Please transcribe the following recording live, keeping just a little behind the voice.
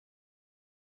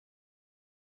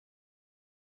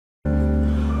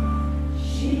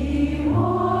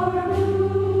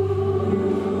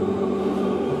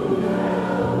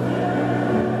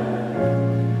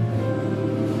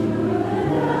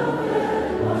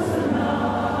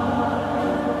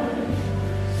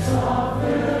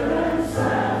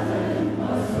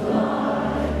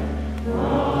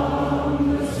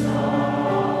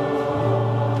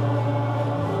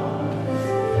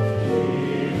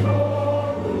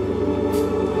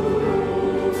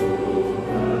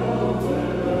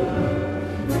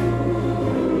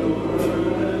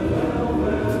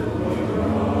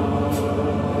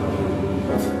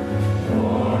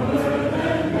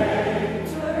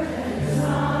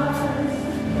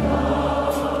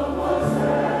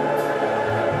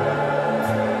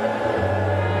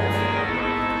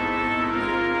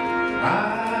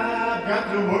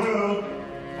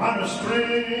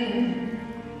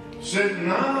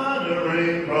sitting on a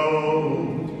rainbow,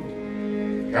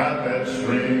 got that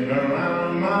string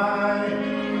around my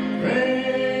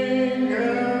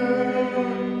finger.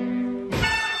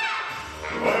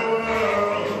 Well,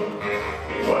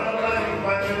 I'm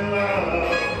finding love.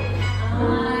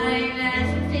 I'm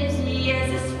as busy as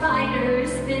a spider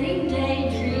spinning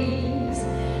daydreams.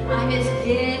 I'm as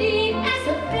giddy as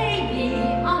a baby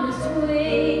on a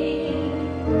swing.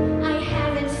 I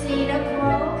haven't seen a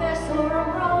crocus or a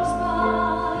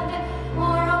rosebud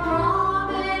or a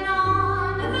robin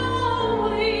on the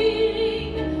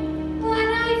wing, but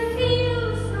I feel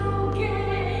so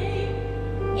gay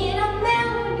in a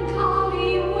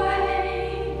melancholy way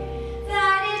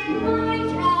that it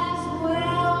might as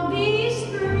well be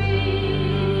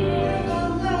spring. A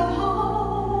little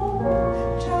home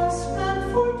just meant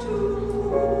for two,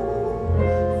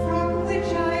 from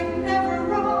which I'd never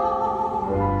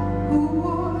roam. Who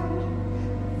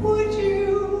would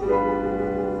you?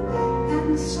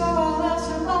 And so as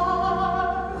a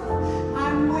love,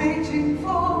 I'm waiting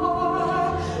for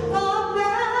the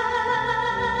man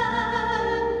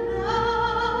I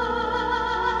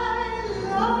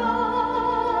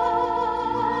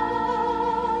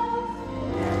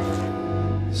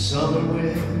love. Summer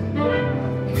wind